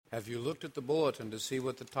Have you looked at the bulletin to see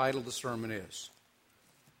what the title of the sermon is?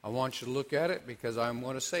 I want you to look at it because I'm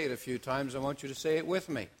going to say it a few times. I want you to say it with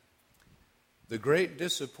me. The great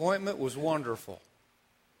disappointment was wonderful.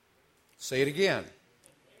 Say it again.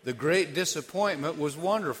 The great disappointment was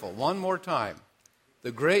wonderful. One more time.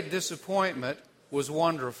 The great disappointment was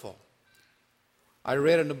wonderful. I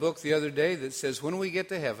read in a book the other day that says when we get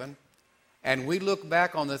to heaven and we look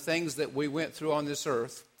back on the things that we went through on this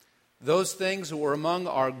earth, those things that were among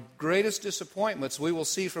our greatest disappointments, we will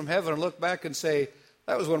see from heaven and look back and say,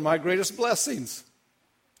 that was one of my greatest blessings.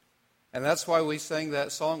 And that's why we sang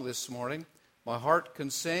that song this morning. My heart can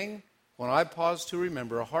sing when I pause to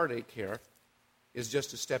remember a heartache here is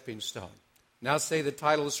just a stepping stone. Now say the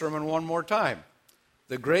title of the sermon one more time.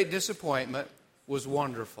 The great disappointment was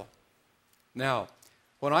wonderful. Now,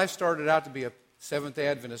 when I started out to be a Seventh-day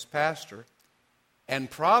Adventist pastor, and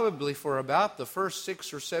probably for about the first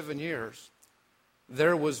 6 or 7 years,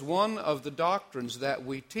 there was one of the doctrines that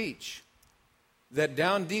we teach that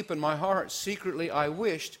down deep in my heart, secretly I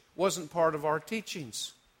wished wasn't part of our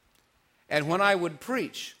teachings. And when I would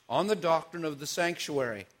preach on the doctrine of the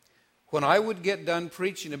sanctuary, when I would get done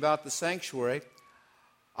preaching about the sanctuary,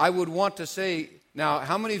 I would want to say, now,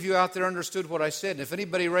 how many of you out there understood what I said? And if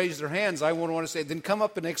anybody raised their hands, I would want to say, then come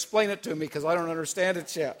up and explain it to me because I don't understand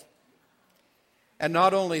it yet. And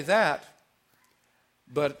not only that,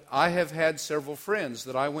 but I have had several friends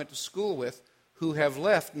that I went to school with who have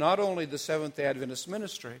left not only the Seventh-day Adventist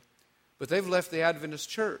ministry, but they've left the Adventist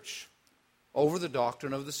church over the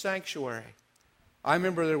doctrine of the sanctuary. I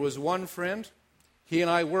remember there was one friend, he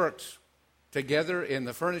and I worked together in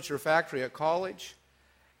the furniture factory at college,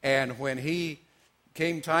 and when he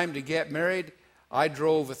came time to get married, I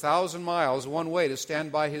drove 1,000 miles one way to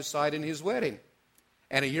stand by his side in his wedding.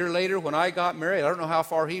 And a year later, when I got married, I don't know how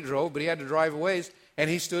far he drove, but he had to drive a ways, and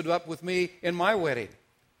he stood up with me in my wedding.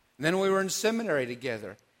 And then we were in seminary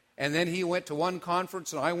together. And then he went to one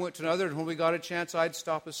conference, and I went to another, and when we got a chance, I'd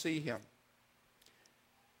stop and see him.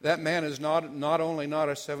 That man is not only not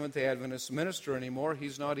a Seventh-day Adventist minister anymore,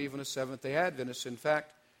 he's not even a Seventh-day Adventist. In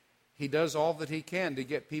fact, he does all that he can to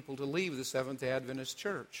get people to leave the Seventh-day Adventist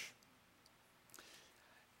church.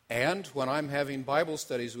 And when I'm having Bible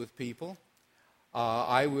studies with people,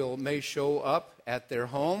 I may show up at their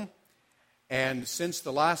home, and since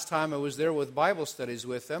the last time I was there with Bible studies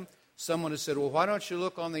with them, someone has said, well, why don't you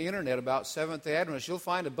look on the internet about Seventh-day Adventists? You'll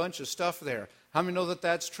find a bunch of stuff there. How many know that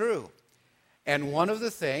that's true? And one of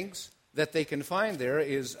the things that they can find there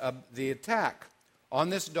is the attack on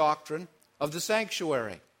this doctrine of the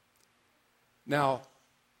sanctuary. Now,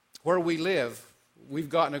 where we live, we've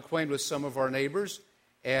gotten acquainted with some of our neighbors,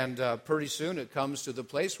 and pretty soon it comes to the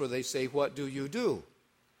place where they say, what do you do?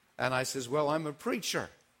 And I says, well, I'm a preacher.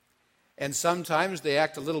 And sometimes they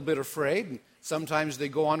act a little bit afraid, and sometimes they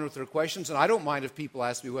go on with their questions, and I don't mind if people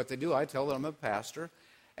ask me what they do. I tell them I'm a pastor.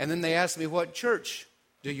 And then they ask me, what church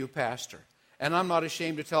do you pastor? And I'm not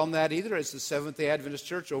ashamed to tell them that either. It's the Seventh-day Adventist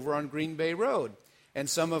Church over on Green Bay Road. And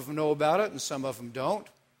some of them know about it, and some of them don't.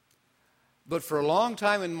 But for a long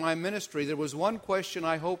time in my ministry, there was one question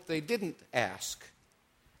I hope they didn't ask.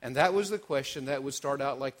 And that was the question that would start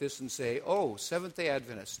out like this and say, oh, Seventh-day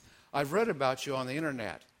Adventist, I've read about you on the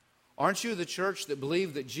internet. Aren't you the church that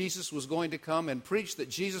believed that Jesus was going to come and preached that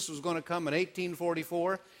Jesus was going to come in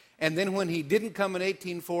 1844? And then when he didn't come in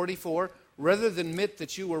 1844, rather than admit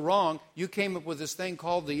that you were wrong, you came up with this thing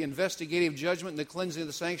called the investigative judgment and the cleansing of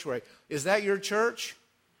the sanctuary. Is that your church?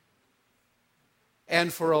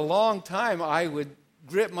 And for a long time, I would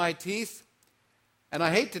grit my teeth. And I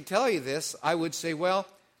hate to tell you this, I would say, well,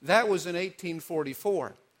 that was in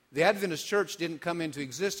 1844. The Adventist Church didn't come into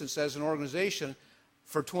existence as an organization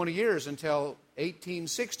for 20 years until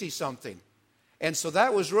 1860-something. And so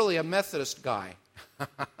that was really a Methodist guy.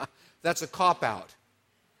 That's a cop-out.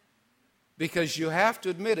 Because you have to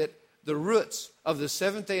admit it, the roots of the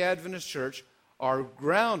Seventh-day Adventist Church are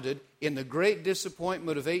grounded in the great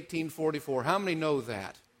disappointment of 1844. How many know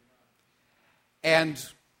that? And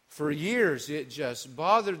for years, it just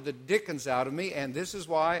bothered the dickens out of me, and this is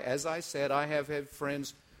why, as I said, I have had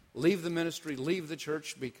friends leave the ministry, leave the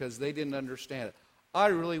church, because they didn't understand it. I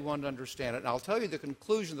really wanted to understand it, and I'll tell you the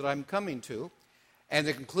conclusion that I'm coming to, and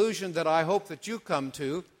the conclusion that I hope that you come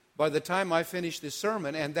to by the time I finish this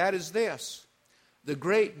sermon, and that is this. The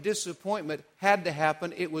great disappointment had to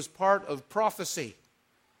happen. It was part of prophecy.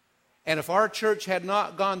 And if our church had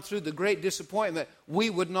not gone through the great disappointment, we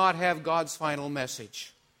would not have God's final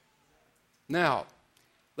message. Now,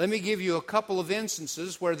 let me give you a couple of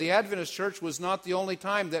instances where the Adventist church was not the only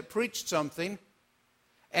time that preached something,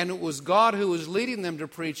 and it was God who was leading them to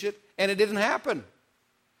preach it, and it didn't happen.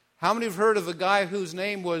 How many have heard of a guy whose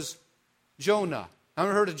name was Jonah? How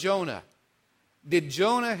many heard of Jonah? Did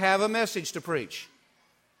Jonah have a message to preach?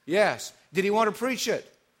 Yes. Did he want to preach it?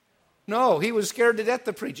 No, he was scared to death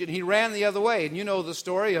to preach it, and he ran the other way. And you know the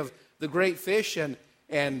story of the great fish, and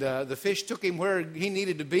the fish took him where he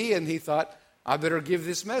needed to be, and he thought, I better give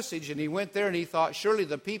this message. And he went there, and he thought, surely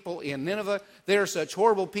the people in Nineveh, they are such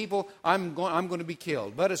horrible people, I'm going to be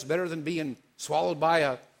killed. But it's better than being swallowed by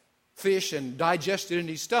a fish and digested in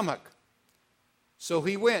his stomach. So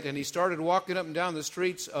he went, and he started walking up and down the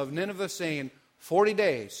streets of Nineveh saying, 40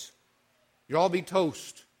 days, you'll all be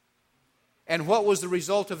toast. And what was the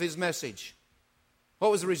result of his message?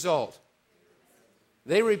 What was the result?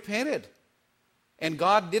 They repented. And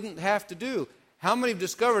God didn't have to do. How many have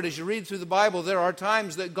discovered as you read through the Bible, there are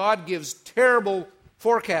times that God gives terrible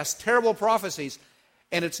forecasts, terrible prophecies.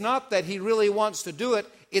 And it's not that he really wants to do it.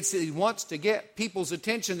 It's that he wants to get people's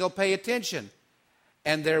attention. They'll pay attention.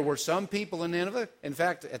 And there were some people in Nineveh. In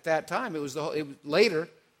fact, at that time, later,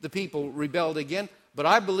 the people rebelled again. But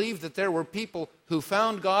I believe that there were people who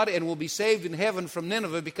found God and will be saved in heaven from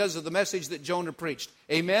Nineveh because of the message that Jonah preached.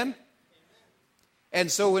 Amen? And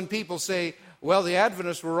so when people say, well, the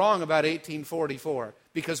Adventists were wrong about 1844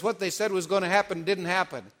 because what they said was going to happen didn't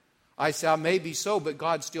happen. I say, maybe so, but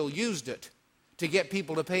God still used it to get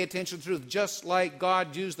people to pay attention to truth, just like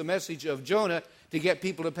God used the message of Jonah to get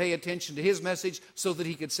people to pay attention to his message so that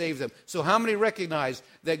he could save them. So how many recognize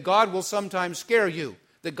that God will sometimes scare you?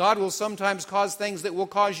 That God will sometimes cause things that will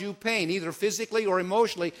cause you pain, either physically or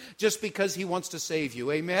emotionally, just because he wants to save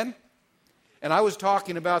you. Amen? And I was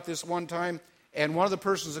talking about this one time, and one of the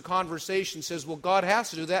persons in the conversation says, well, God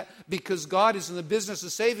has to do that because God is in the business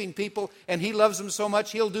of saving people, and he loves them so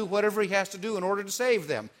much, he'll do whatever he has to do in order to save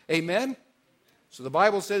them. Amen? So the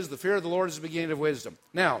Bible says the fear of the Lord is the beginning of wisdom.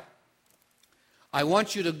 Now, I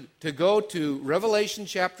want you to go to Revelation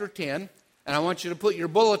chapter 10, and I want you to put your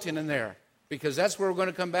bulletin in there, because that's where we're going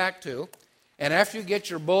to come back to. And after you get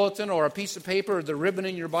your bulletin or a piece of paper or the ribbon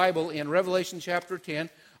in your Bible in Revelation chapter 10,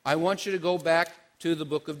 I want you to go back to the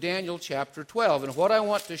book of Daniel chapter 12. And what I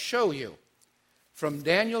want to show you from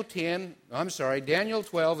Daniel 12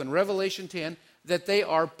 and Revelation 10, that they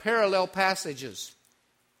are parallel passages.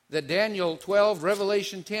 That Daniel 12,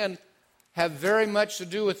 Revelation 10 have very much to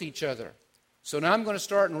do with each other. So now I'm going to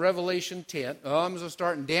start in Revelation 10. I'm going to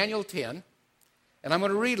start in Daniel 10. And I'm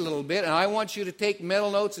going to read a little bit, and I want you to take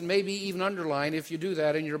mental notes and maybe even underline if you do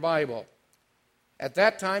that in your Bible. At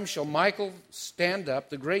that time shall Michael stand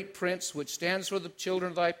up, the great prince which stands for the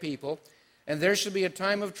children of thy people, and there shall be a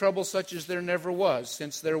time of trouble such as there never was,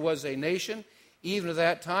 since there was a nation, even at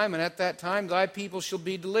that time, and at that time thy people shall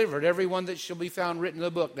be delivered, every one that shall be found written in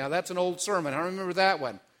the book. Now that's an old sermon. I remember that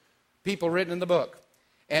one. People written in the book.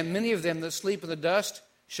 And many of them that sleep in the dust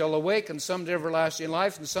shall awake, and some to everlasting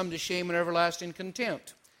life, and some to shame and everlasting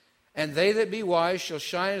contempt. And they that be wise shall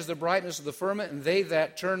shine as the brightness of the firmament, and they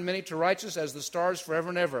that turn many to righteousness as the stars forever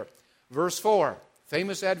and ever. Verse 4,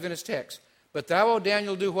 famous Adventist text. But thou, O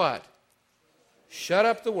Daniel, do what? Shut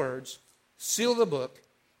up the words, seal the book,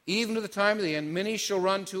 even to the time of the end. Many shall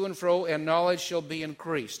run to and fro, and knowledge shall be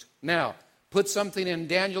increased. Now, put something in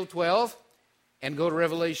Daniel 12, and go to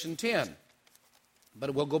Revelation 10.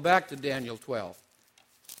 But we'll go back to Daniel 12.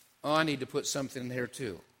 Oh, I need to put something in here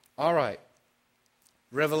too. All right.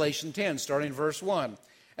 Revelation 10, starting verse 1.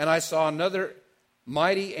 And I saw another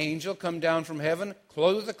mighty angel come down from heaven,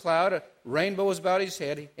 clothed with a cloud, a rainbow was about his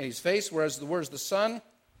head, and his face were as the sun,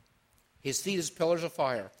 his feet as pillars of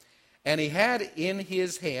fire. And he had in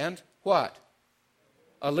his hand, what?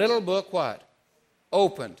 A little book, what?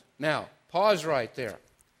 Opened. Now, pause right there.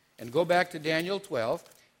 And go back to Daniel 12.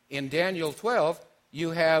 In Daniel 12,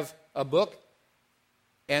 you have a book,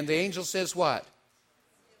 and the angel says what?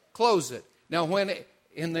 Close it. Now, when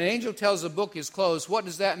the angel tells the book is closed, what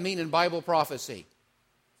does that mean in Bible prophecy?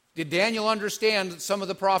 Did Daniel understand some of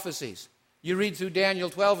the prophecies? You read through Daniel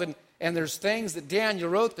 12, and there's things that Daniel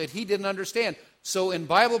wrote that he didn't understand. So in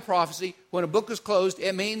Bible prophecy, when a book is closed,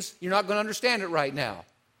 it means you're not going to understand it right now.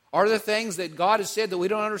 Are there things that God has said that we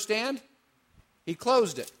don't understand? He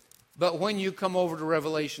closed it. But when you come over to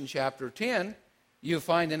Revelation chapter 10, you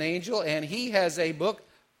find an angel, and he has a book.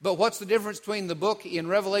 But what's the difference between the book in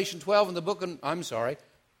Revelation 12 and the book in,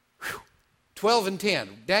 12 and 10?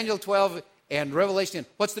 Daniel 12 and Revelation 10.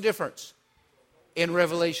 What's the difference? In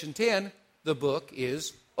Revelation 10, the book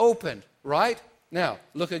is opened, right? Now,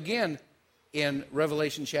 look again in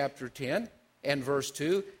Revelation chapter 10 and verse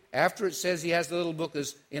 2. After it says he has the little book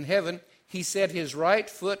is in heaven, he set his right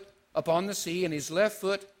foot upon the sea and his left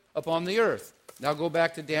foot upon the earth. Now go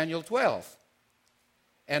back to Daniel 12.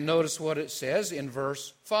 And notice what it says in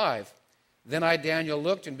verse 5. Then I, Daniel,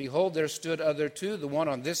 looked, and behold, there stood other two, the one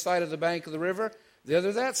on this side of the bank of the river, the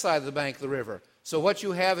other that side of the bank of the river. So what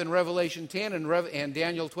you have in Revelation 10 and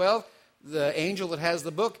Daniel 12, the angel that has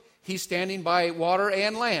the book, he's standing by water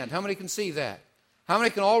and land. How many can see that? How many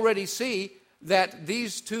can already see that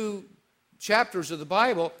these two chapters of the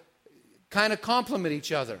Bible kind of complement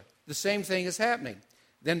each other? The same thing is happening.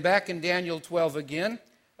 Then back in Daniel 12 again,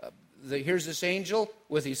 here's this angel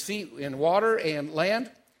with his feet in water and land.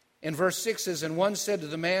 In verse 6 says, and one said to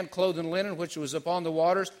the man clothed in linen, which was upon the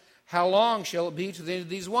waters, how long shall it be to the end of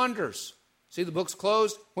these wonders? See, the book's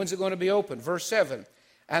closed. When's it going to be open? Verse 7.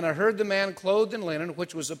 And I heard the man clothed in linen,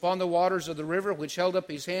 which was upon the waters of the river, which held up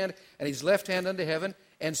his hand and his left hand unto heaven,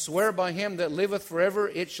 and swear by him that liveth forever,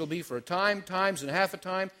 it shall be for a time, times, and half a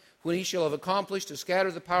time, when he shall have accomplished to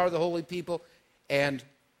scatter the power of the holy people, and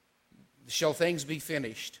shall things be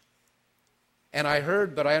finished. And I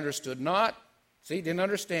heard, but I understood not. See, didn't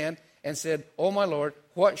understand, and said, O my Lord,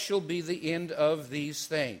 what shall be the end of these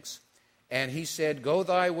things? And he said, go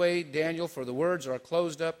thy way, Daniel, for the words are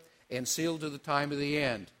closed up and sealed to the time of the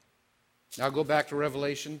end. Now go back to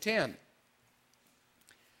Revelation 10.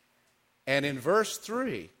 And in verse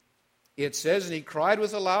 3, it says, and he cried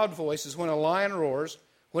with a loud voice, as when a lion roars.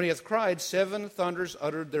 When he hath cried, 7 thunders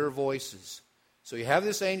uttered their voices. So you have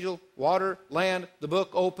this angel, water, land, the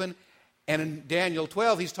book open. And in Daniel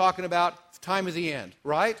 12, he's talking about the time of the end,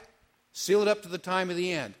 right? Seal it up to the time of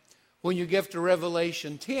the end. When you get to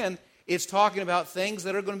Revelation 10, it's talking about things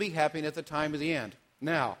that are going to be happening at the time of the end.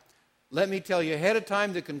 Now, let me tell you ahead of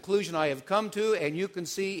time the conclusion I have come to, and you can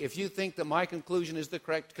see if you think that my conclusion is the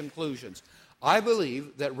correct conclusions. I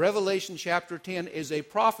believe that Revelation chapter 10 is a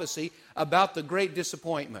prophecy about the great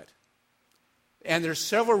disappointment. And there's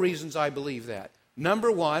several reasons I believe that.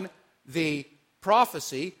 Number one, the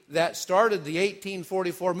prophecy that started the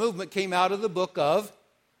 1844 movement came out of the book of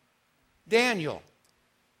Daniel.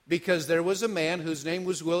 Because there was a man whose name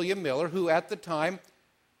was William Miller, who at the time,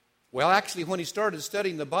 well, actually, when he started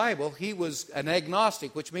studying the Bible, he was an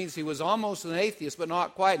agnostic, which means he was almost an atheist, but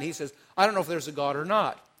not quite. And he says, I don't know if there's a God or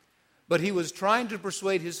not. But he was trying to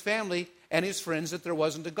persuade his family and his friends that there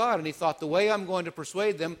wasn't a God. And he thought, the way I'm going to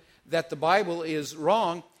persuade them that the Bible is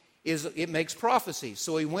wrong is it makes prophecies.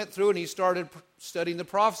 So he went through and he started studying the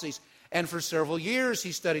prophecies. And for several years,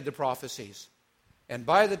 he studied the prophecies. And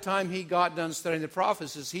by the time he got done studying the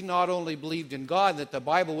prophecies, he not only believed in God, that the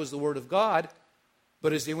Bible was the Word of God,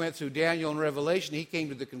 but as he went through Daniel and Revelation, he came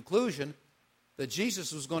to the conclusion that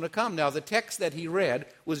Jesus was going to come. Now, the text that he read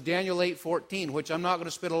was Daniel 8:14, which I'm not going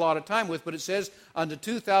to spend a lot of time with, but it says, unto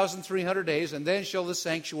 2,300 days, and then shall the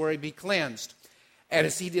sanctuary be cleansed. And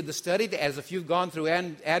as he did the study, as if you've gone through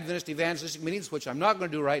Adventist evangelistic meetings, which I'm not going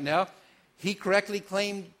to do right now, he correctly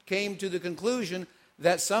came to the conclusion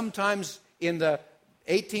that sometimes in the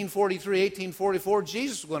 1843, 1844,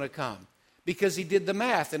 Jesus was going to come. Because he did the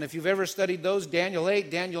math. And if you've ever studied those, Daniel 8,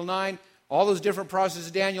 Daniel 9, all those different processes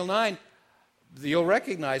of Daniel 9, you'll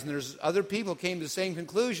recognize, and there's other people came to the same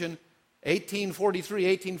conclusion, 1843,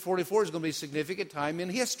 1844 is going to be a significant time in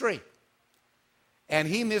history. And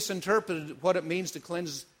he misinterpreted what it means to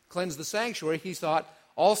cleanse the sanctuary. He thought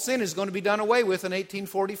all sin is going to be done away with in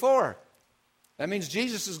 1844. That means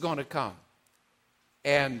Jesus is going to come.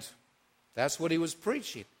 And that's what he was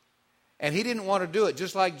preaching. And he didn't want to do it,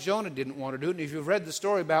 just like Jonah didn't want to do it. And if you've read the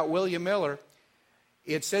story about William Miller,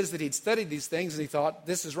 it says that he'd studied these things and he thought,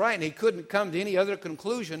 this is right. And he couldn't come to any other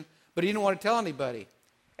conclusion, but he didn't want to tell anybody.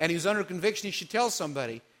 And he was under conviction he should tell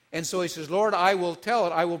somebody. And so he says, Lord, I will tell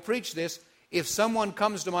it, I will preach this if someone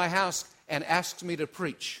comes to my house and asks me to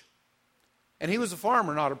preach. And he was a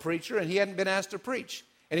farmer, not a preacher, and he hadn't been asked to preach.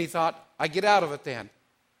 And he thought, I get out of it then.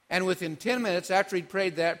 And within 10 minutes after he'd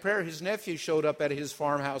prayed that prayer, his nephew showed up at his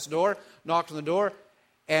farmhouse door, knocked on the door,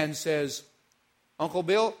 and says, Uncle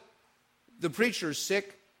Bill, the preacher's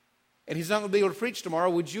sick, and he's not going to be able to preach tomorrow.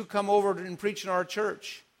 Would you come over and preach in our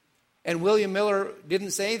church? And William Miller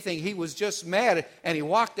didn't say anything. He was just mad. And he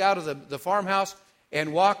walked out of the farmhouse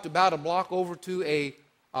and walked about a block over to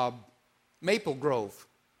a maple grove.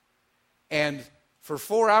 And for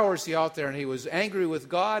 4 hours he out there, and he was angry with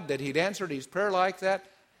God that he'd answered his prayer like that.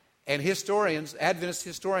 And Adventist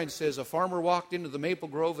historians says a farmer walked into the maple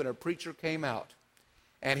grove and a preacher came out.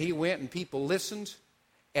 And he went and people listened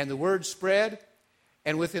and the word spread.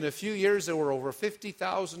 And within a few years there were over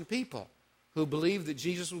 50,000 people who believed that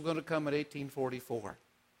Jesus was going to come in 1844.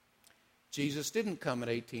 Jesus didn't come in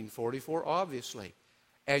 1844, obviously.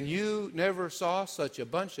 And you never saw such a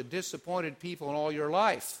bunch of disappointed people in all your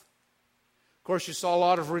life. Of course, you saw a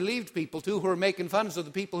lot of relieved people too who were making fun of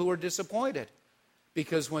the people who were disappointed.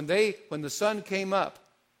 Because when the sun came up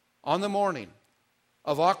on the morning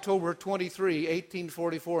of October 23,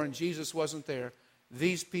 1844, and Jesus wasn't there,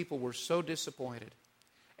 these people were so disappointed.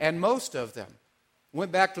 And most of them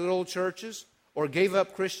went back to their old churches or gave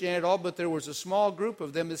up Christianity at all, but there was a small group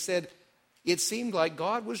of them that said, it seemed like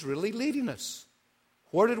God was really leading us.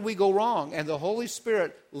 Where did we go wrong? And the Holy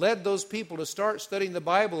Spirit led those people to start studying the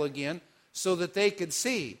Bible again so that they could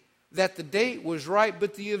see that the date was right,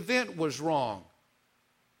 but the event was wrong.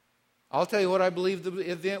 I'll tell you what I believe the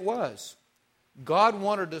event was. God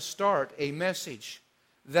wanted to start a message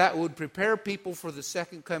that would prepare people for the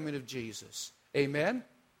second coming of Jesus. Amen?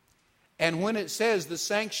 And when it says the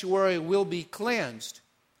sanctuary will be cleansed,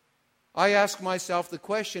 I ask myself the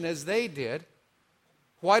question, as they did,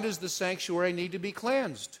 why does the sanctuary need to be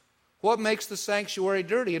cleansed? What makes the sanctuary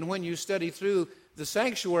dirty? And when you study through the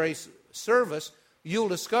sanctuary service, you'll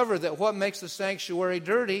discover that what makes the sanctuary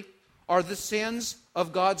dirty are the sins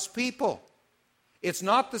of God's people. It's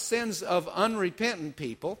not the sins of unrepentant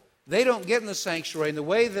people. They don't get in the sanctuary. And the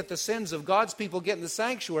way that the sins of God's people get in the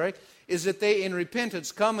sanctuary is that they, in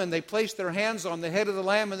repentance, come and they place their hands on the head of the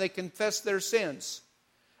lamb and they confess their sins.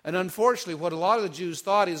 And unfortunately, what a lot of the Jews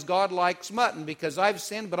thought is God likes mutton because I've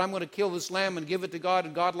sinned, but I'm going to kill this lamb and give it to God,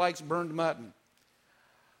 and God likes burned mutton.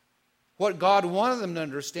 What God wanted them to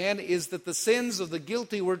understand is that the sins of the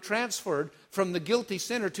guilty were transferred from the guilty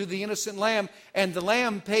sinner to the innocent lamb, and the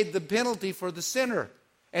lamb paid the penalty for the sinner,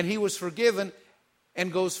 and he was forgiven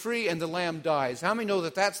and goes free, and the lamb dies. How many know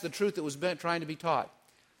that that's the truth that was trying to be taught?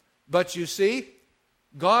 But you see,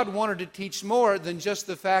 God wanted to teach more than just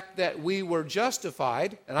the fact that we were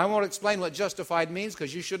justified, and I won't explain what justified means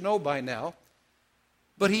because you should know by now.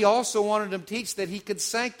 But He also wanted them to teach that He could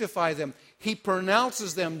sanctify them. He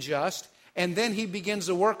pronounces them just, and then He begins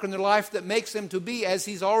a work in their life that makes them to be as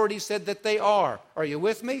He's already said that they are. Are you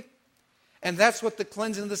with me? And that's what the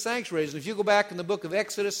cleansing of the sanctuary is. And if you go back in the book of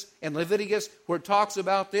Exodus and Leviticus where it talks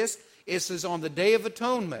about this, it says on the Day of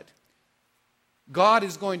Atonement, God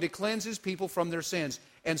is going to cleanse His people from their sins.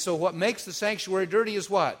 And so what makes the sanctuary dirty is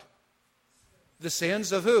what? The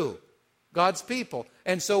sins of who? God's people.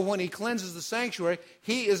 And so when He cleanses the sanctuary,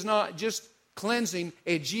 He is not just cleansing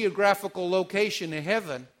a geographical location in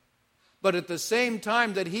heaven, but at the same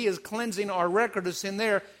time that He is cleansing our record of sin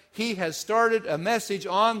there, He has started a message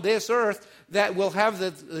on this earth that will have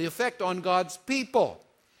the effect on God's people.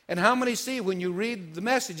 And how many see when you read the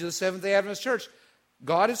message of the Seventh-day Adventist Church,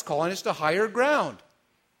 God is calling us to higher ground.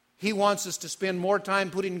 He wants us to spend more time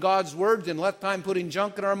putting God's Word than less time putting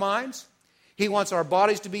junk in our minds. He wants our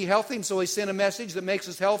bodies to be healthy, and so He sent a message that makes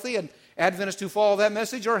us healthy, and Adventists who follow that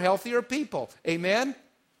message are healthier people. Amen?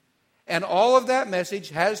 And all of that message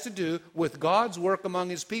has to do with God's work among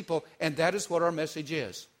His people, and that is what our message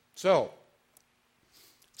is. So,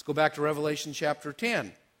 let's go back to Revelation chapter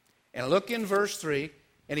 10. And look in verse 3,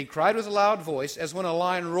 and he cried with a loud voice as when a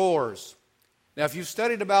lion roars. Now, if you've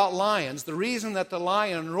studied about lions, the reason that the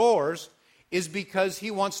lion roars is because he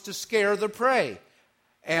wants to scare the prey.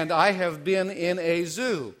 And I have been in a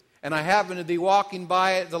zoo, and I happen to be walking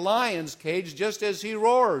by the lion's cage just as he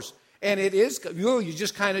roars. And it is, you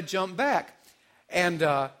just kind of jump back. And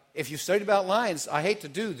if you've studied about lions, I hate to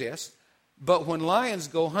do this, but when lions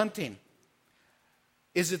go hunting,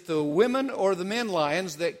 is it the women or the men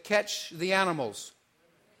lions that catch the animals?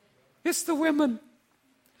 It's the women.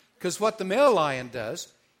 Because what the male lion does,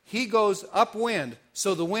 he goes upwind,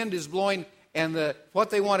 so the wind is blowing, and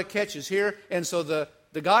what they want to catch is here, and so the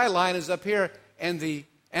guy lion is up here, and the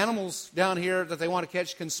animals down here that they want to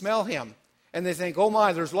catch can smell him. And they think, oh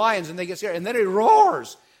my, there's lions, and they get scared, and then he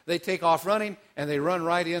roars. They take off running, and they run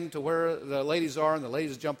right into where the ladies are, and the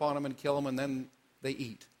ladies jump on them and kill them, and then they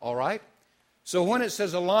eat. All right? So when it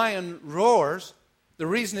says a lion roars, the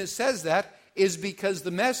reason it says that is because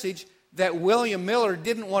the message that William Miller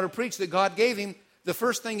didn't want to preach that God gave him, the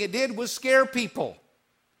first thing it did was scare people.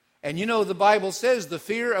 And you know the Bible says the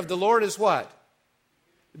fear of the Lord is what?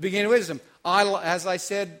 The beginning of wisdom. As I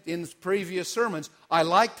said in previous sermons, I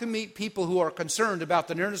like to meet people who are concerned about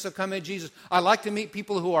the nearness of coming of Jesus. I like to meet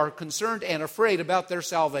people who are concerned and afraid about their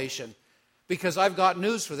salvation because I've got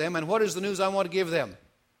news for them. And what is the news I want to give them?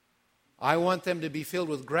 I want them to be filled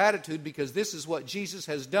with gratitude because this is what Jesus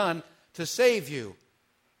has done to save you.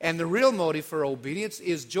 And the real motive for obedience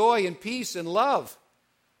is joy and peace and love.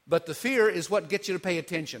 But the fear is what gets you to pay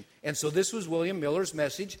attention. And so this was William Miller's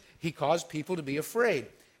message. He caused people to be afraid.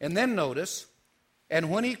 And then notice, and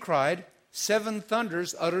when he cried, 7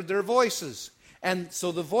 thunders uttered their voices. And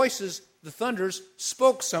so the voices, the thunders,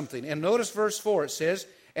 spoke something. And notice verse 4, it says,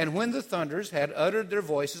 and when the thunders had uttered their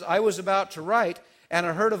voices, I was about to write, and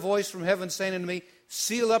I heard a voice from heaven saying unto me,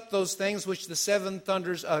 seal up those things which the 7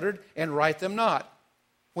 thunders uttered, and write them not.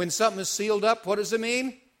 When something is sealed up, what does it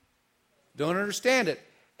mean? Don't understand it.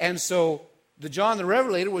 And so the John the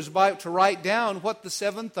Revelator was about to write down what the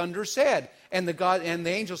seven thunders said. And the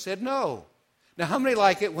angel said no. Now, how many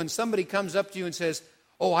like it when somebody comes up to you and says,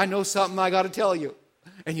 oh, I know something I got to tell you.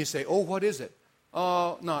 And you say, oh, what is it?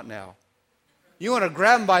 Oh, not now. You want to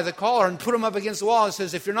grab them by the collar and put them up against the wall and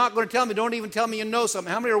says, if you're not going to tell me, don't even tell me you know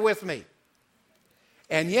something. How many are with me?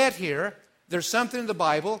 And yet here, there's something in the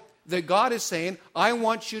Bible that God is saying, I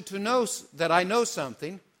want you to know that I know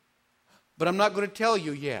something, but I'm not going to tell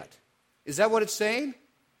you yet. Is that what it's saying?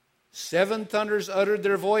 Seven thunders uttered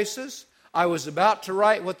their voices. I was about to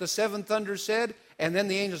write what the seven thunders said, and then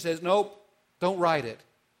the angel says, nope, don't write it.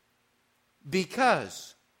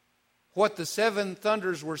 Because what the seven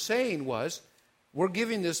thunders were saying was, we're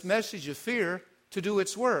giving this message of fear to do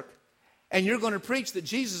its work. And you're going to preach that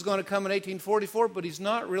Jesus is going to come in 1844, but he's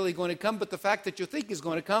not really going to come. But the fact that you think he's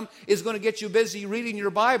going to come is going to get you busy reading your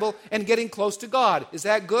Bible and getting close to God. Is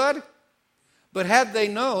that good? But had they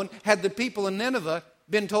known, had the people in Nineveh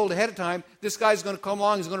been told ahead of time, this guy's going to come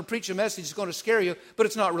along, he's going to preach a message, he's going to scare you, but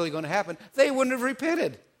it's not really going to happen, they wouldn't have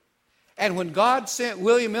repented. And when God sent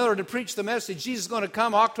William Miller to preach the message, Jesus is going to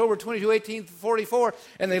come October 22, 1844,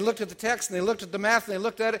 and they looked at the text, and they looked at the math, and they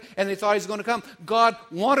looked at it, and they thought he's going to come. God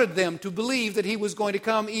wanted them to believe that he was going to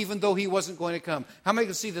come, even though he wasn't going to come. How many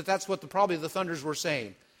can see that that's what probably the thunders were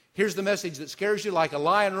saying? Here's the message that scares you like a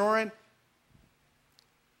lion roaring.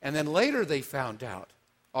 And then later they found out.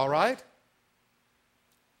 All right?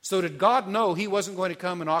 So did God know he wasn't going to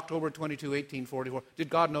come in October 22, 1844? Did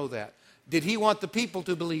God know that? Did he want the people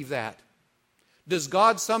to believe that? Does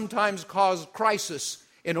God sometimes cause crisis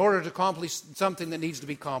in order to accomplish something that needs to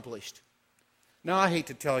be accomplished? Now, I hate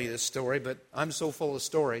to tell you this story, but I'm so full of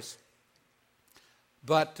stories.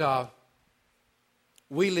 But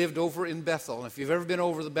we lived over in Bethel. And if you've ever been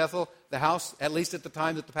over to Bethel, the house, at least at the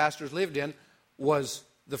time that the pastors lived in, was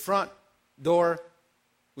the front door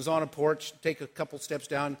was on a porch, take a couple steps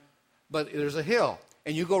down, but there's a hill.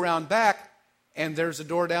 And you go around back, and there's a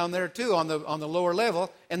door down there too on the lower level,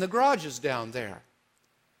 and the garage is down there.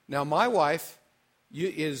 Now, my wife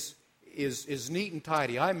is neat and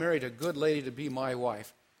tidy. I married a good lady to be my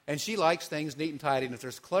wife, and she likes things neat and tidy, and if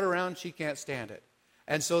there's clutter around, she can't stand it.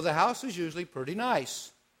 And so the house is usually pretty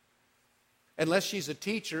nice, unless she's a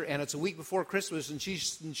teacher and it's a week before Christmas and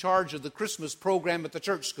she's in charge of the Christmas program at the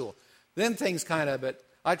church school. Then things kind of, but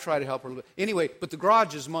I try to help her a little bit. Anyway, but the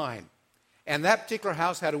garage is mine. And that particular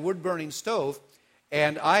house had a wood-burning stove,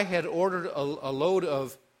 and I had ordered a load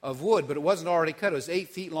of wood, but it wasn't already cut. It was 8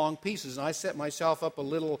 feet long pieces, and I set myself up a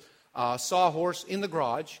little sawhorse in the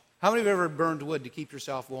garage. How many of you have ever burned wood to keep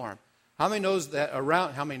yourself warm? How many knows that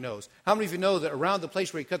around? How many knows? How many of you know that around the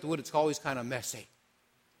place where you cut the wood, it's always kind of messy?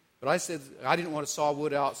 But I said I didn't want to saw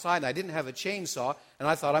wood outside, and I didn't have a chainsaw, and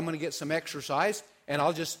I thought I'm going to get some exercise, and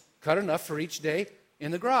I'll just cut enough for each day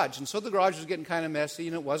in the garage. And so the garage was getting kind of messy,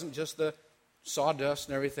 and it wasn't just the sawdust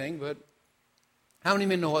and everything, but how many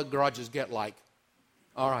men know what garages get like?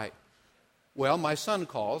 All right. Well, my son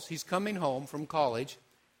calls. He's coming home from college,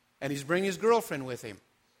 and he's bringing his girlfriend with him.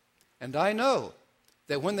 And I know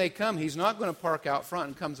that when they come, he's not going to park out front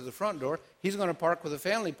and come to the front door. He's going to park where the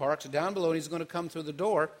family parks down below, and he's going to come through the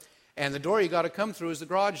door. And the door you got to come through is the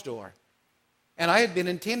garage door. And I had been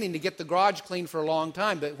intending to get the garage cleaned for a long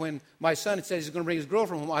time, but when my son said he's going to bring his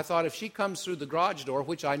girlfriend home, I thought if she comes through the garage door,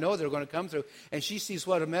 which I know they're going to come through, and she sees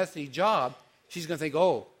what a messy job, she's going to think,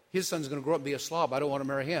 oh, his son's going to grow up and be a slob. I don't want to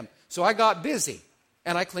marry him. So I got busy,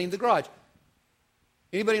 and I cleaned the garage.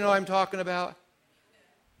 Anybody know what I'm talking about?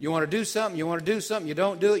 You want to do something, you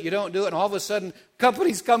don't do it, and all of a sudden,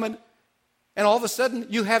 company's coming, and all of a sudden,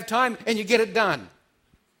 you have time, and you get it done.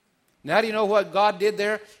 Now, do you know what God did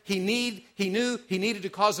there? He knew he needed to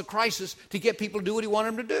cause a crisis to get people to do what he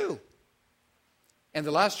wanted them to do. And the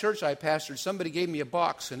last church I pastored, somebody gave me a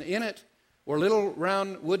box, and in it were little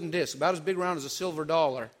round wooden discs, about as big round as a silver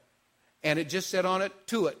dollar, and it just said on it,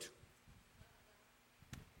 "To it."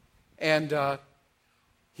 And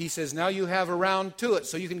he says, now you have around to it,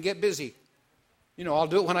 so you can get busy. You know, I'll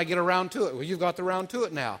do it when I get around to it. Well, you've got the round to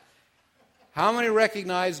it now. How many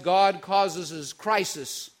recognize God causes his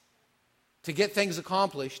crisis to get things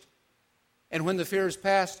accomplished, and when the fear is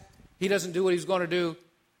past, he doesn't do what he's going to do?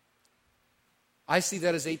 I see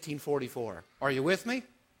that as 1844. Are you with me?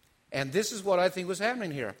 And this is what I think was happening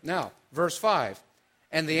here. Now, verse 5.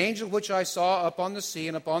 And the angel which I saw up on the sea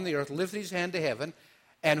and upon the earth lifted his hand to heaven.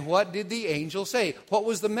 And what did the angel say? What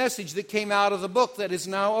was the message that came out of the book that is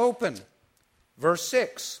now open? Verse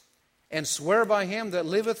 6. And swear by him that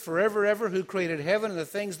liveth forever ever, who created heaven and the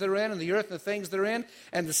things therein, and the earth and the things therein,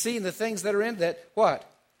 and the sea and the things that are in, that what?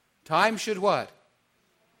 Time should what?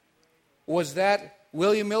 Was that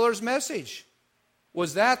William Miller's message?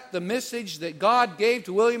 Was that the message that God gave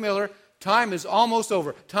to William Miller? Time is almost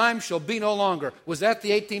over. Time shall be no longer. Was that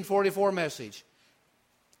the 1844 message?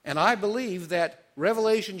 And I believe that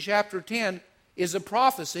Revelation chapter 10 is a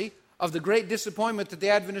prophecy of the great disappointment that the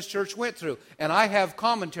Adventist church went through. And I have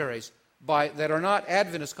commentaries that are not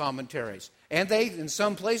Adventist commentaries. And they, in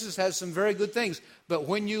some places, have some very good things. But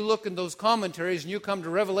when you look in those commentaries and you come to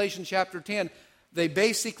Revelation chapter 10, they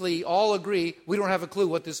basically all agree, we don't have a clue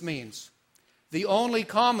what this means. The only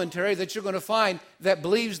commentary that you're going to find that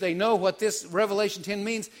believes they know what this Revelation 10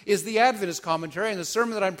 means is the Adventist commentary. And the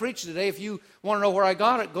sermon that I'm preaching today, if you want to know where I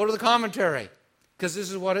got it, go to the commentary, because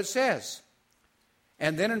this is what it says.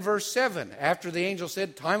 And then in verse 7, after the angel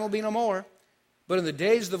said, time will be no more, but in the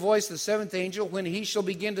days of the voice of the seventh angel, when he shall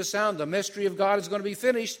begin to sound, the mystery of God is going to be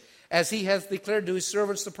finished, as he hath declared to his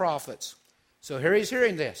servants the prophets. So here he's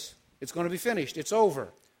hearing this. It's going to be finished. It's over.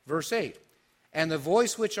 Verse 8. And the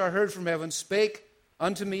voice which I heard from heaven spake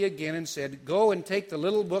unto me again and said, go and take the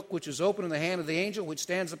little book which is open in the hand of the angel which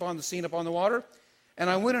stands upon the scene upon the water. And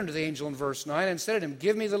I went unto the angel in verse 9 and said unto him,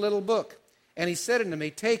 give me the little book. And he said unto me,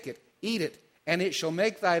 take it, eat it, and it shall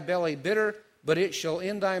make thy belly bitter, but it shall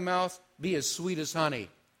in thy mouth be as sweet as honey.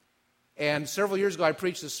 And several years ago I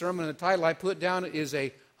preached this sermon, and the title I put down is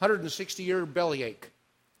a 160-year bellyache.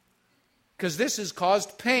 Because this has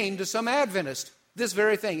caused pain to some Adventists, this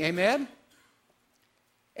very thing. Amen?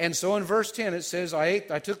 And so in verse 10 it says, I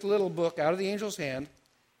took the little book out of the angel's hand,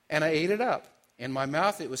 and I ate it up. In my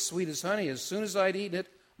mouth it was sweet as honey. As soon as I'd eaten it,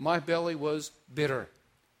 my belly was bitter.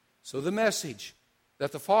 So the message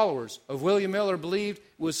that the followers of William Miller believed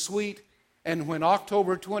was sweet. And when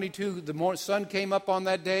October 22, the sun came up on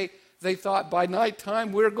that day, they thought by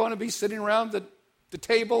nighttime we're going to be sitting around the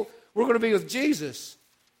table. We're going to be with Jesus.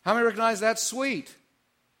 How many recognize that's sweet?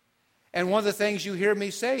 And one of the things you hear me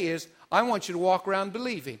say is, I want you to walk around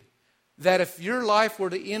believing that if your life were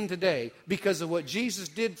to end today because of what Jesus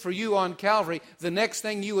did for you on Calvary, the next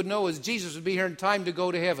thing you would know is Jesus would be here in time to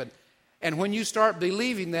go to heaven. And when you start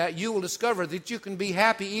believing that, you will discover that you can be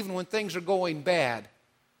happy even when things are going bad.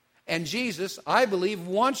 And Jesus, I believe,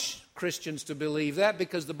 wants Christians to believe that,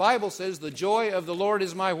 because the Bible says the joy of the Lord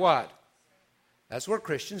is my what? That's where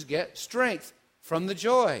Christians get strength, from the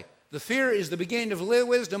joy. The fear is the beginning of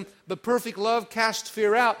wisdom, but perfect love casts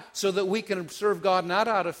fear out so that we can serve God not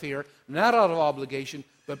out of fear, not out of obligation,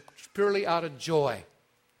 but purely out of joy.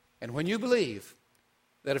 And when you believe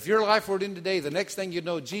that if your life were to end today, the next thing you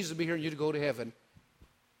know, Jesus will be here and you to go to heaven,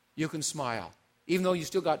 you can smile. Even though you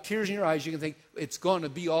still got tears in your eyes, you can think, it's going to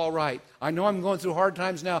be all right. I know I'm going through hard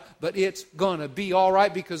times now, but it's going to be all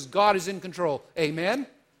right because God is in control. Amen?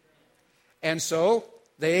 And so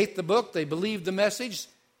they ate the book. They believed the message.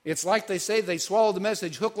 It's like they say, they swallowed the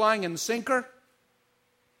message hook, line, and sinker.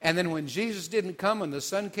 And then when Jesus didn't come and the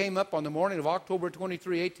sun came up on the morning of October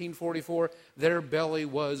 23, 1844, their belly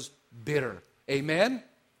was bitter. Amen?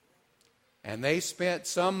 And they spent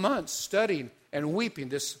some months studying and weeping,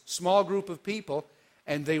 this small group of people,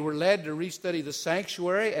 and they were led to restudy the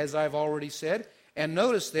sanctuary, as I've already said. And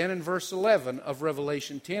notice then in verse 11 of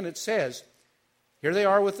Revelation 10, it says, here they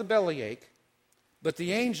are with the bellyache, but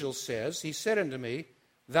the angel says, he said unto me,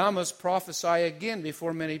 thou must prophesy again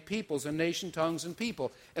before many peoples and nation, tongues, and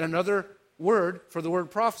people. And another word for the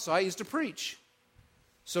word prophesy is to preach.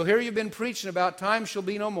 So here you've been preaching about time shall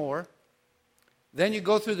be no more. Then you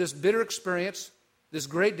go through this bitter experience, this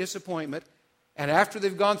great disappointment. And after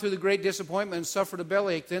they've gone through the great disappointment and suffered a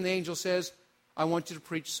bellyache, then the angel says, I want you to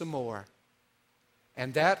preach some more.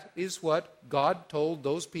 And that is what God told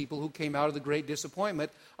those people who came out of the great disappointment.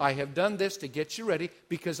 I have done this to get you ready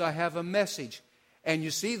because I have a message. And you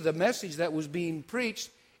see, the message that was being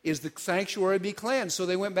preached is the sanctuary be cleansed. So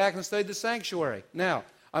they went back and studied the sanctuary. Now,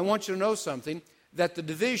 I want you to know something, that the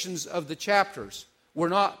divisions of the chapters were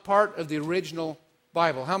not part of the original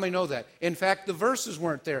Bible. How many know that? In fact, the verses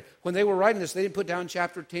weren't there. When they were writing this, they didn't put down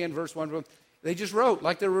chapter 10, verse 1. They just wrote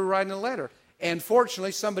like they were writing a letter. And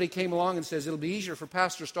fortunately, somebody came along and says, it'll be easier for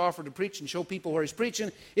Pastor Stauffer to preach and show people where he's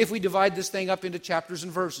preaching if we divide this thing up into chapters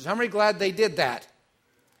and verses. How many are glad they did that?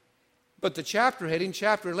 But the chapter heading,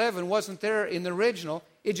 chapter 11, wasn't there in the original.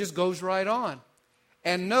 It just goes right on.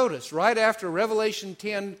 And notice, right after Revelation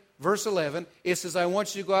 10, verse 11, it says, I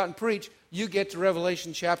want you to go out and preach. You get to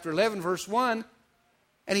Revelation chapter 11, verse 1,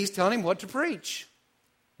 and he's telling him what to preach.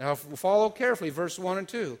 Now, follow carefully, verse 1 and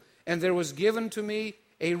 2. And there was given to me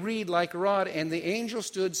a reed like a rod, and the angel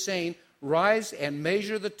stood, saying, rise and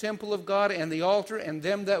measure the temple of God and the altar and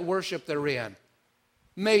them that worship therein.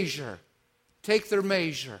 Measure. Take their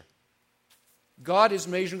measure. God is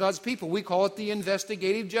measuring God's people. We call it the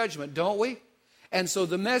investigative judgment, don't we? And so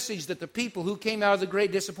the message that the people who came out of the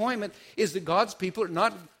great disappointment is that God's people,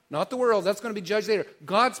 not the world, that's going to be judged later.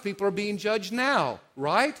 God's people are being judged now,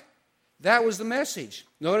 right? That was the message.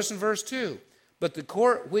 Notice in verse 2, but the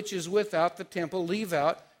court which is without the temple leave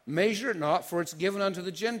out, measure it not, for it's given unto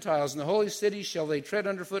the Gentiles. In the holy city shall they tread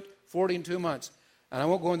underfoot 42 months. And I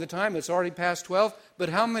won't go into time, it's already past 12, but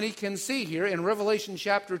how many can see here in Revelation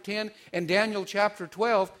chapter 10 and Daniel chapter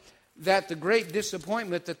 12 that the great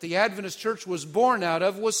disappointment that the Adventist church was born out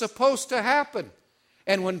of was supposed to happen?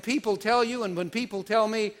 And when people tell you and when people tell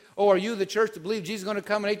me, oh, are you the church that believed Jesus is going to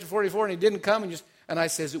come in 1844 and he didn't come, and I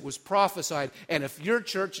says it was prophesied. And if your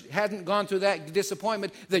church hadn't gone through that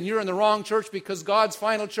disappointment, then you're in the wrong church, because God's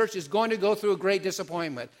final church is going to go through a great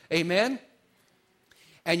disappointment. Amen?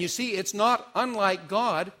 And you see, it's not unlike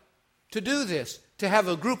God to do this, to have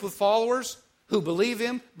a group of followers who believe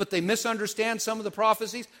Him, but they misunderstand some of the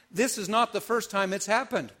prophecies. This is not the first time it's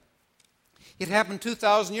happened. It happened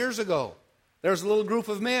 2,000 years ago. There was a little group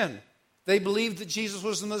of men. They believed that Jesus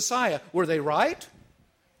was the Messiah. Were they right?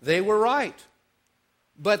 They were right.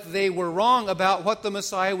 But they were wrong about what the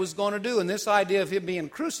Messiah was going to do. And this idea of Him being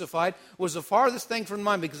crucified was the farthest thing from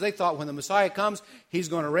mind, because they thought when the Messiah comes, He's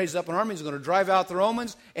going to raise up an army, He's going to drive out the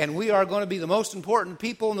Romans, and we are going to be the most important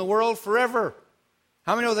people in the world forever.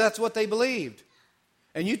 How many know that's what they believed?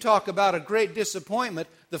 And you talk about a great disappointment.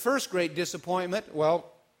 The first great disappointment,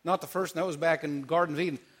 well, not the first, that was back in Garden of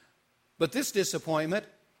Eden. But this disappointment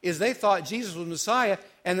is they thought Jesus was Messiah,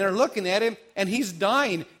 and they're looking at Him, and He's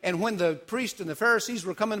dying. And when the priests and the Pharisees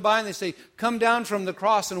were coming by, and they say, come down from the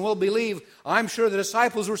cross and we'll believe, I'm sure the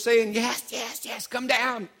disciples were saying, yes, yes, yes, come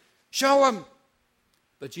down, show Him.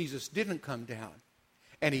 But Jesus didn't come down,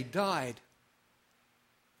 and He died.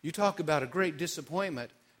 You talk about a great disappointment,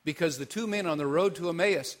 because the two men on the road to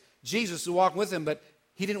Emmaus, Jesus was walking with them, but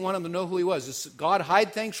He didn't want them to know who He was. Does God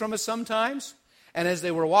hide things from us sometimes? And as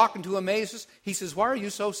they were walking to Emmaus, He says, why are you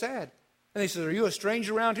so sad? And they said, are you a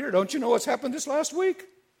stranger around here? Don't you know what's happened this last week?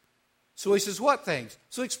 So He says, what things?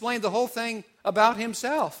 So He explained the whole thing about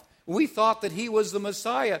Himself. We thought that He was the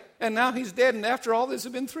Messiah, and now He's dead, and after all this,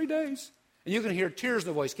 it's been 3 days. And you can hear tears in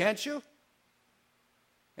the voice, can't you?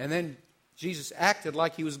 And then Jesus acted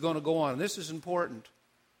like He was going to go on. And this is important.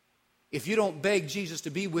 If you don't beg Jesus to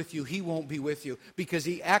be with you, He won't be with you, because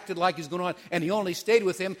He acted like He's going on, and He only stayed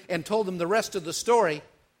with them and told them the rest of the story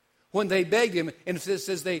when they begged Him. And it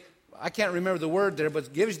says I can't remember the word there, but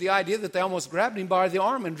it gives the idea that they almost grabbed Him by the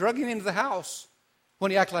arm and drug Him into the house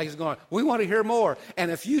when He acted like He's going on. We want to hear more.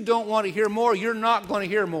 And if you don't want to hear more, you're not going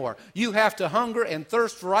to hear more. You have to hunger and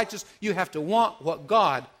thirst for righteousness. You have to want what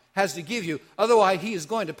God has to give you. Otherwise, He is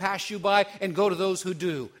going to pass you by and go to those who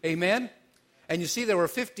do. Amen? And you see, there were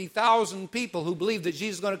 50,000 people who believed that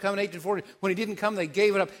Jesus was going to come in 1840. When He didn't come, they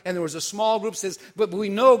gave it up. And there was a small group that says, but we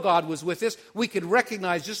know God was with us. We could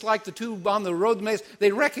recognize, just like the two on the road to Emmaus,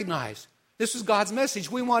 they recognized this was God's message.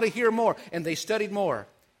 We want to hear more. And they studied more.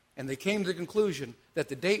 And they came to the conclusion that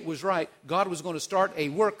the date was right. God was going to start a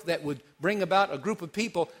work that would bring about a group of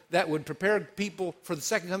people that would prepare people for the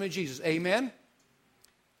second coming of Jesus. Amen?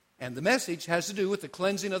 And the message has to do with the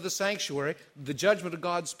cleansing of the sanctuary, the judgment of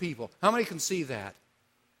God's people. How many can see that?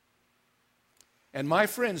 And my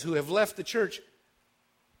friends who have left the church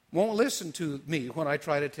won't listen to me when I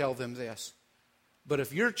try to tell them this. But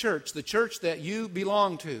if your church, the church that you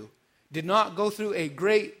belong to, did not go through a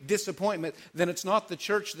great disappointment, then it's not the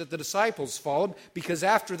church that the disciples followed, because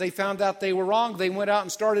after they found out they were wrong, they went out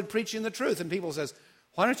and started preaching the truth. And people says,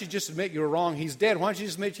 why don't you just admit you were wrong? He's dead. Why don't you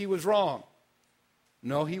just admit He was wrong?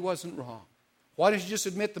 No, He wasn't wrong. Why don't you just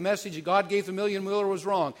admit the message that God gave the million Miller was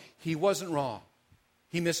wrong? He wasn't wrong.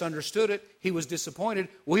 He misunderstood it. He was disappointed.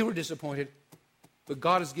 We were disappointed. But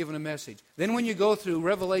God has given a message. Then when you go through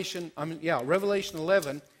Revelation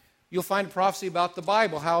 11, you'll find prophecy about the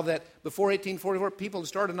Bible, how that before 1844, people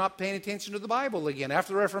started not paying attention to the Bible again.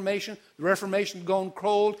 After the Reformation had gone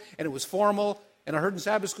cold, and it was formal. And I heard in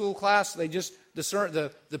Sabbath school class,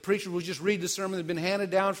 the preacher would just read the sermon that had been handed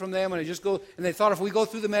down from them, and they thought if we go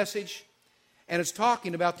through the message, and it's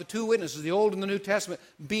talking about the two witnesses, the Old and the New Testament,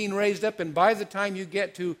 being raised up, and by the time you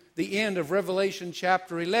get to the end of Revelation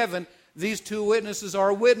chapter 11, these two witnesses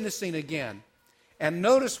are witnessing again. And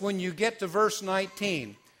notice when you get to verse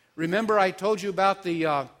 19, remember I told you about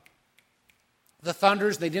the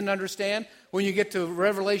thunders, they didn't understand? When you get to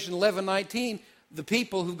Revelation 11:19, the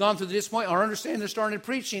people who've gone through the disappointment are understanding, they're starting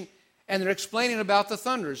preaching, and they're explaining about the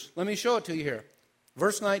thunders. Let me show it to you here.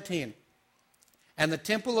 Verse 19. And the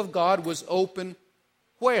temple of God was open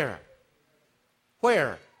where?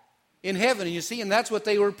 Where? In heaven. And you see, and that's what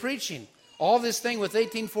they were preaching. All this thing with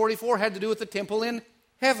 1844 had to do with the temple in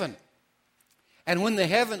heaven. And when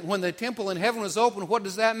the temple in heaven was open, what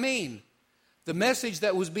does that mean? The message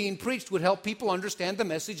that was being preached would help people understand the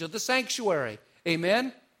message of the sanctuary.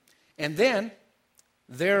 Amen? And then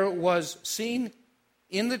there was seen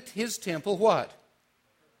in his temple what?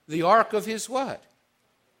 The ark of his what?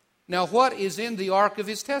 Now what is in the ark of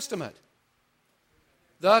his testament?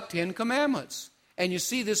 The 10 Commandments. And you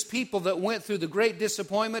see this people that went through the great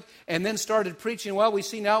disappointment and then started preaching. Well, we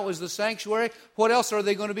see now it was the sanctuary. What else are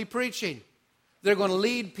they going to be preaching? They're going to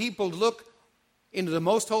lead people to look into the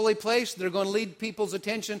most holy place. They're going to lead people's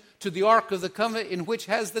attention to the Ark of the Covenant, in which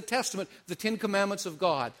has the Testament, the 10 Commandments of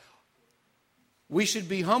God. We should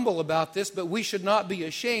be humble about this, but we should not be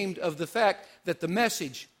ashamed of the fact that the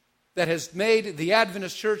message that has made the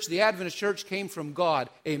Adventist church came from God.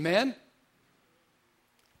 Amen?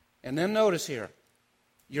 And then notice here,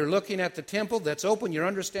 you're looking at the temple that's open. You're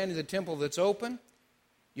understanding the temple that's open.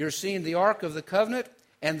 You're seeing the Ark of the Covenant.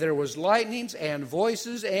 And there was lightnings and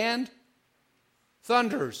voices and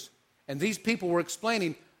thunders. And these people were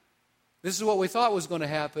explaining, this is what we thought was going to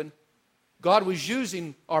happen. God was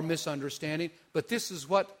using our misunderstanding, but this is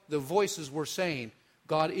what the voices were saying.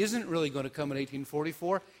 God isn't really going to come in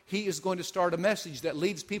 1844. He is going to start a message that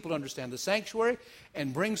leads people to understand the sanctuary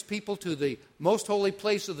and brings people to the most holy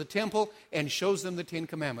place of the temple and shows them the 10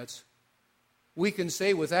 Commandments. We can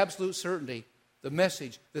say with absolute certainty the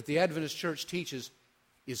message that the Adventist church teaches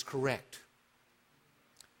is correct.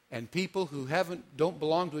 And people who don't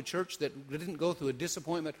belong to a church that didn't go through a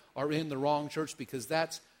disappointment are in the wrong church, because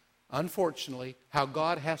that's, unfortunately, how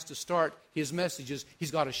God has to start His messages.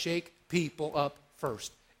 He's got to shake people up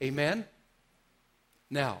first. Amen?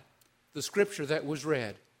 Now, the scripture that was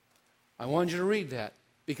read, I want you to read that,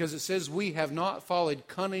 because it says, we have not followed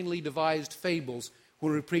cunningly devised fables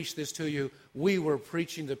when we preach this to you. We were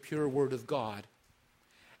preaching the pure Word of God.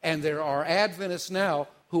 And there are Adventists now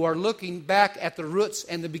who are looking back at the roots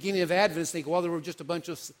and the beginning of Advent and think, well, there were just a bunch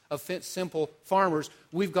of simple farmers.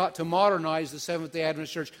 We've got to modernize the Seventh-day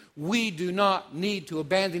Adventist church. We do not need to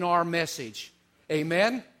abandon our message.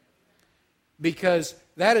 Amen? Because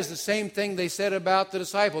that is the same thing they said about the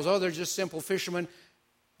disciples. Oh, they're just simple fishermen.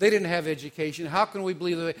 They didn't have education. How can we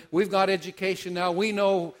believe that? We've got education now. We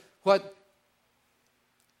know what...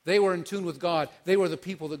 They were in tune with God. They were the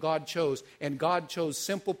people that God chose. And God chose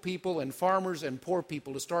simple people and farmers and poor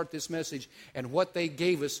people to start this message. And what they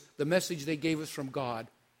gave us, the message they gave us from God,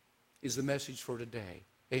 is the message for today.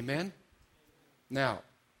 Amen? Now,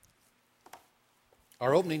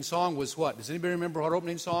 our opening song was what? Does anybody remember what our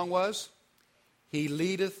opening song was? He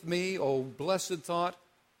leadeth me, O blessed thought,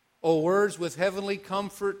 O words with heavenly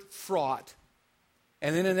comfort fraught.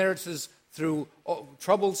 And then in there it says, through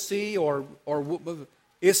troubled sea or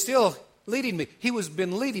is still leading me. He has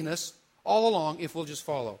been leading us all along if we'll just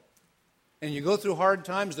follow. And you go through hard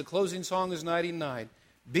times, the closing song is 99.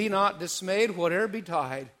 Be not dismayed, whate'er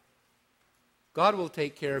betide. God will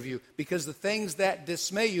take care of you, because the things that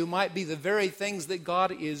dismay you might be the very things that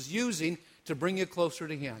God is using to bring you closer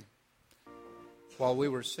to Him. While we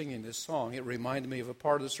were singing this song, it reminded me of a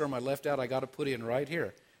part of the sermon I left out. I got to put in right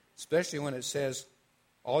here, especially when it says,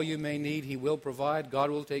 all you may need, He will provide.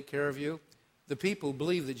 God will take care of you. The people who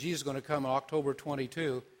believe that Jesus is going to come on October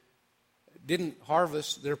 22 didn't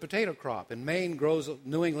harvest their potato crop. And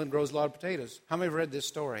New England grows a lot of potatoes. How many have read this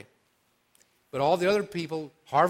story? But all the other people harvested